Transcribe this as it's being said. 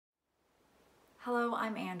Hello,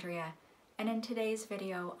 I'm Andrea, and in today's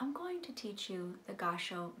video, I'm going to teach you the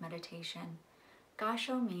Gassho meditation.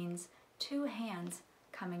 Gassho means two hands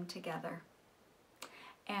coming together.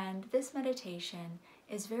 And this meditation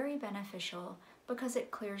is very beneficial because it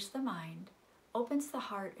clears the mind, opens the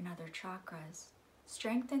heart and other chakras,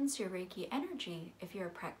 strengthens your Reiki energy if you're a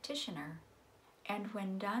practitioner, and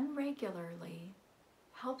when done regularly,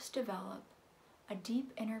 helps develop a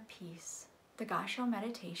deep inner peace. The Gassho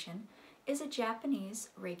meditation is a Japanese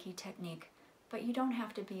Reiki technique, but you don't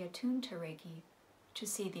have to be attuned to Reiki to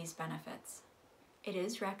see these benefits. It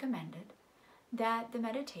is recommended that the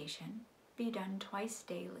meditation be done twice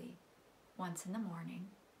daily, once in the morning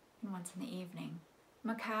and once in the evening.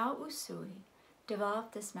 Mikao Usui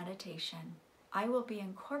developed this meditation. I will be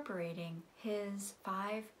incorporating his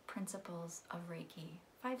 5 principles of Reiki,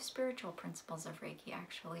 5 spiritual principles of Reiki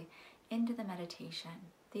actually, into the meditation.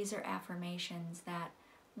 These are affirmations that,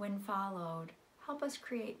 when followed, help us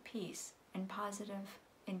create peace and positive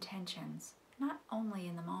intentions, not only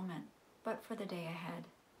in the moment, but for the day ahead.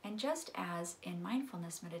 And just as in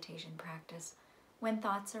mindfulness meditation practice, when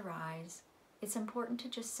thoughts arise, it's important to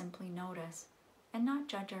just simply notice and not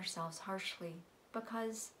judge ourselves harshly,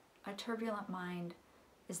 because a turbulent mind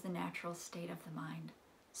is the natural state of the mind.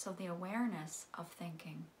 So the awareness of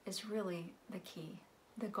thinking is really the key.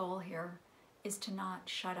 The goal here is to not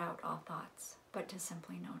shut out all thoughts, but to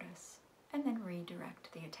simply notice and then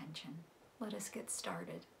redirect the attention. Let us get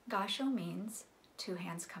started. Gassho means two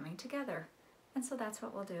hands coming together, and so that's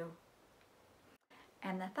what we'll do.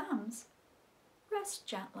 And the thumbs rest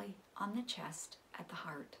gently on the chest at the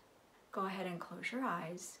heart. Go ahead and close your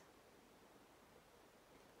eyes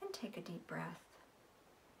and take a deep breath.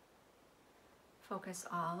 Focus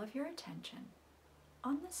all of your attention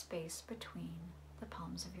on the space between the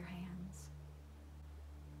palms of your hands.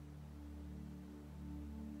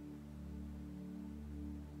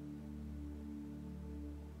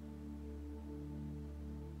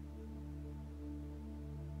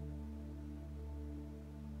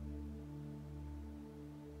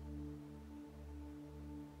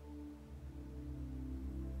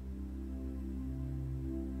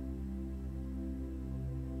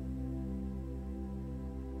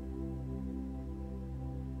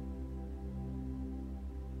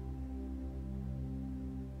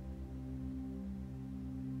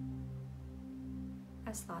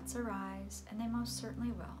 As thoughts arise, and they most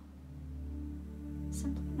certainly will,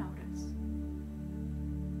 simply notice,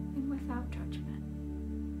 and without judgment,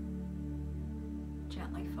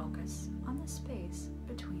 gently focus on the space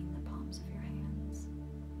between the palms of your hands.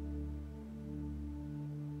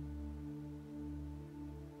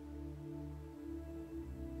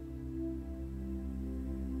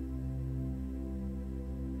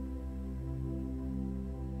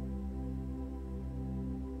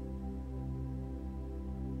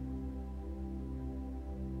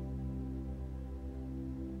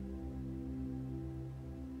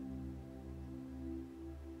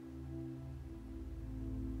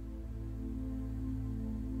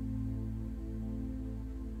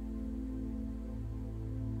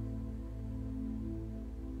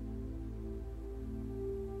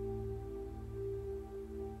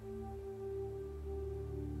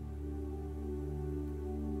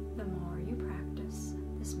 The more you practice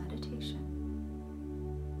this meditation,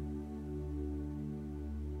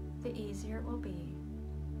 the easier it will be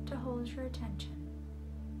to hold your attention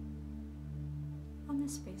on the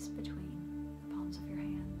space between the palms of your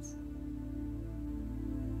hands.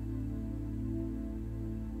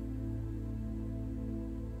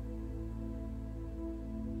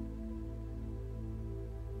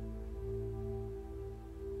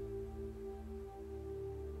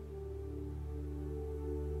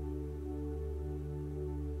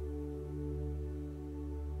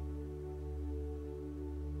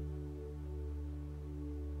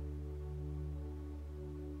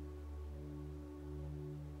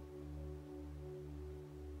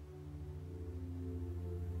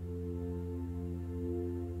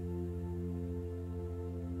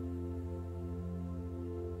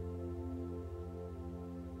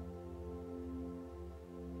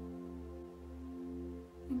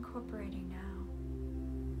 Incorporating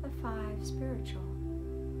now the 5 spiritual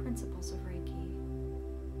principles of Reiki.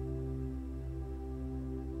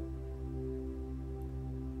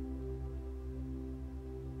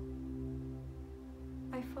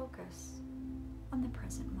 I focus on the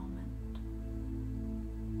present moment.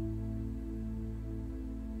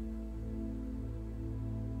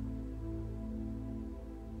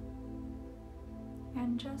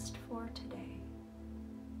 And just for today,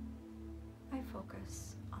 I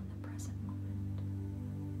focus on the present moment.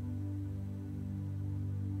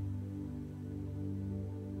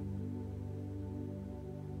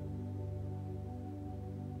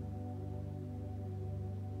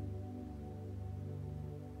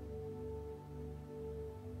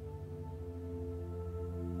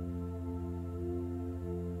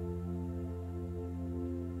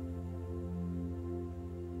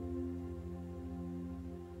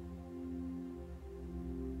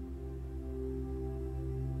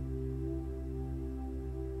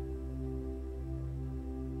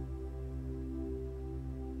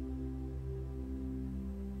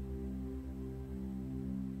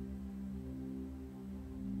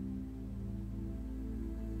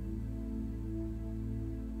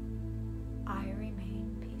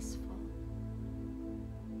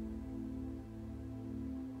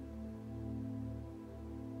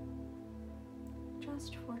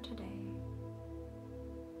 just for today,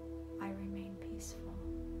 I remain peaceful.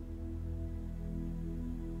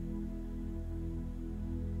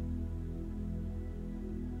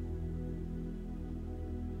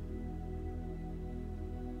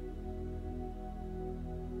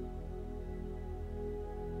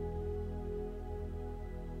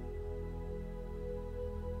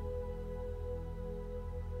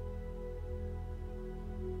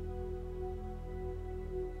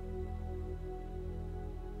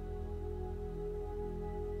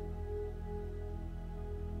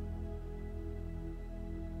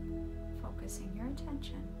 Focusing your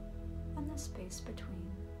attention on the space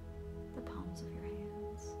between the palms of your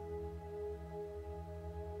hands.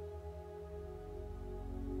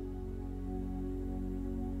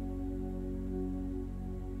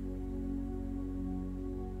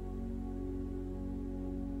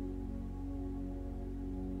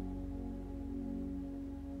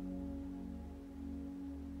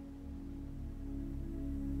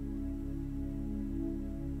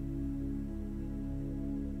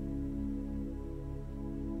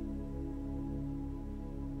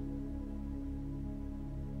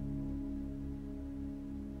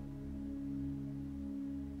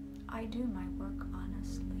 I do my work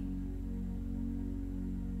honestly.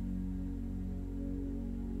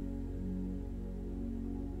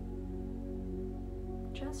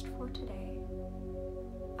 Just for today,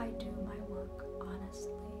 I do my work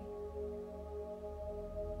honestly.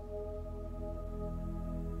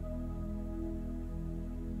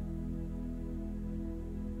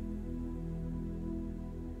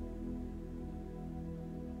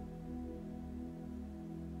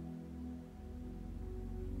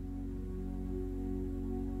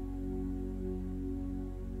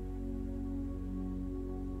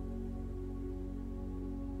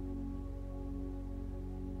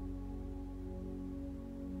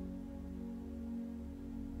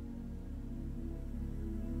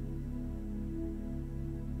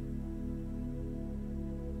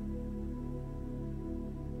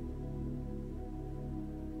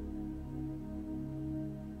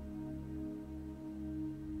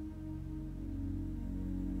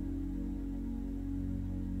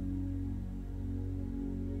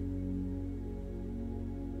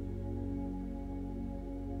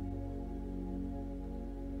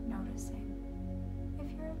 Noticing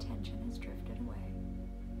if your attention has drifted away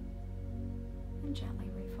and gently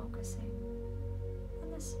refocusing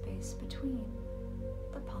on the space between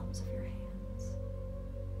the palms of your hands.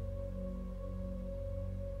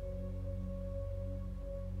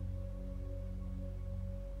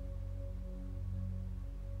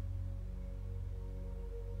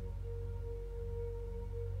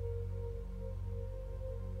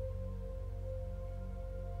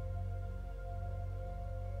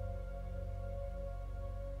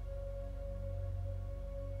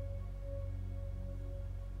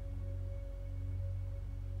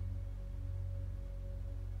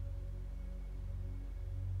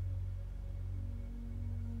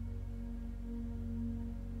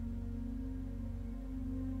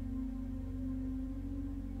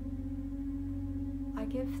 I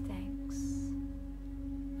give thanks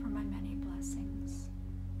for my many blessings.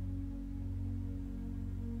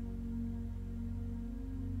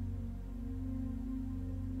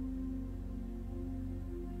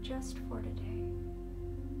 Just for today,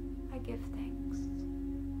 I give thanks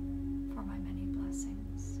for my many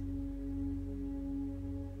blessings.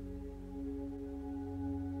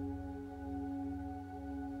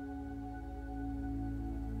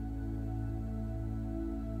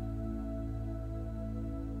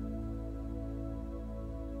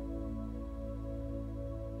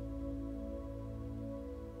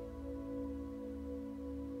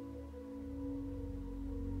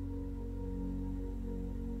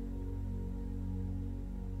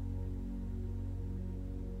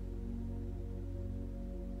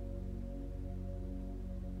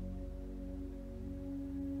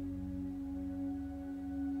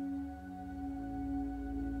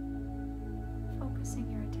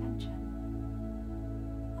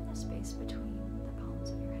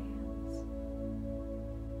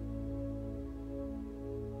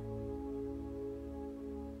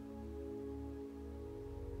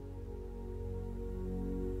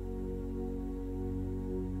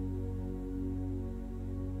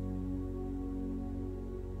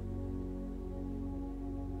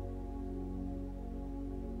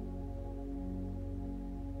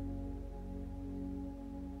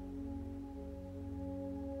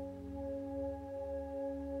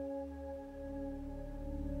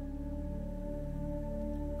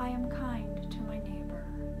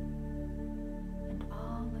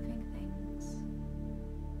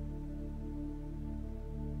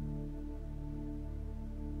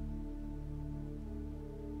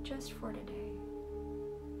 just for today,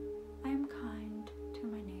 I am kind to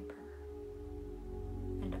my neighbor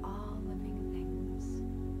and all living things.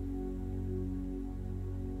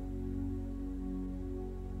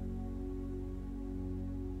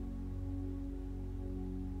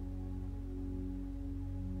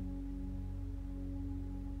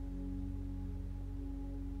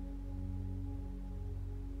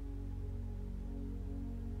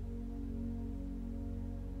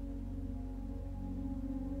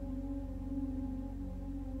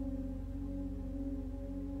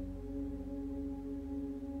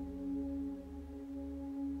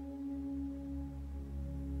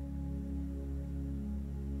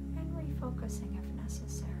 Focusing, if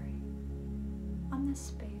necessary, on the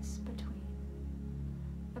space between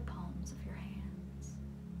the palms of your hands.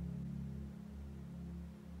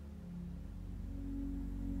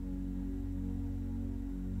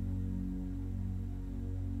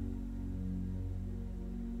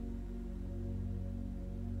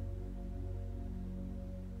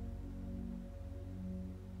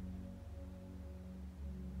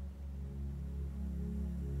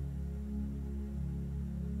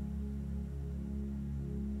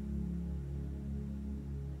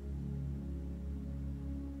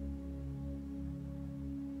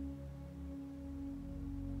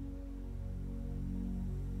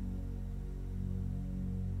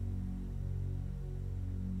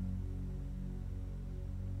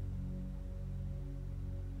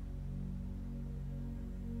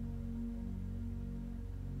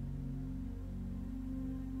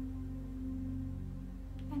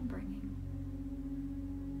 And bringing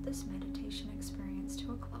this meditation experience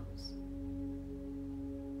to a close.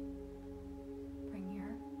 Bring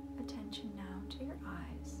your attention now to your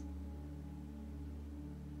eyes,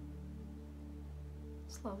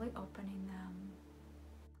 slowly opening them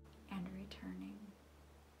and returning.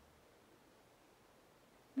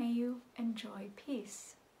 May you enjoy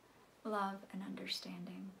peace, love, and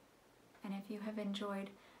understanding. And if you have enjoyed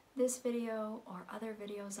this video or other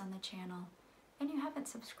videos on the channel, and you haven't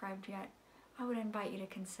subscribed yet, I would invite you to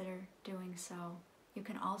consider doing so. You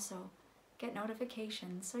can also get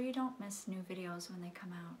notifications so you don't miss new videos when they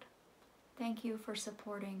come out. Thank you for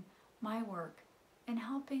supporting my work in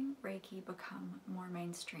helping Reiki become more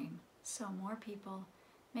mainstream, so more people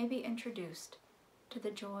may be introduced to the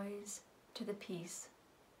joys, to the peace,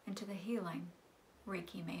 and to the healing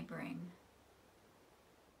Reiki may bring.